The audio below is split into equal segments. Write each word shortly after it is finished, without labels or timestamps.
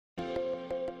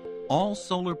All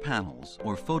solar panels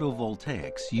or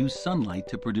photovoltaics use sunlight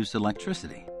to produce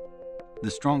electricity. The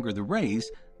stronger the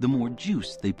rays, the more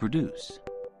juice they produce.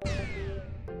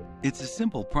 It's a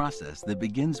simple process that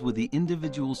begins with the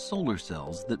individual solar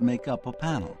cells that make up a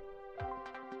panel.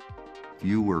 If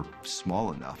you were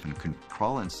small enough and could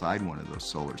crawl inside one of those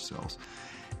solar cells,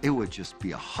 it would just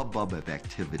be a hubbub of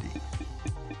activity.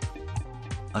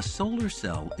 A solar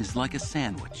cell is like a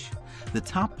sandwich. The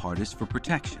top part is for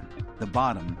protection, the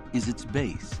bottom is its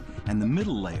base, and the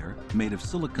middle layer, made of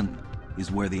silicon,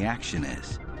 is where the action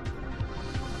is.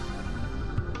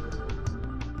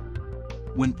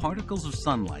 When particles of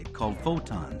sunlight, called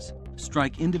photons,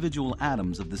 strike individual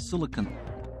atoms of the silicon,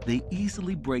 they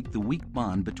easily break the weak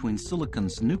bond between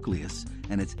silicon's nucleus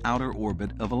and its outer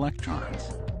orbit of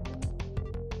electrons.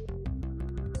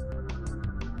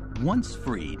 Once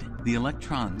freed, the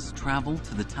electrons travel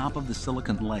to the top of the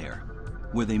silicon layer,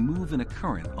 where they move in a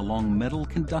current along metal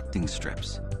conducting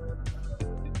strips.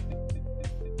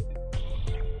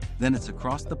 Then it's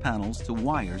across the panels to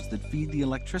wires that feed the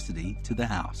electricity to the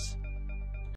house.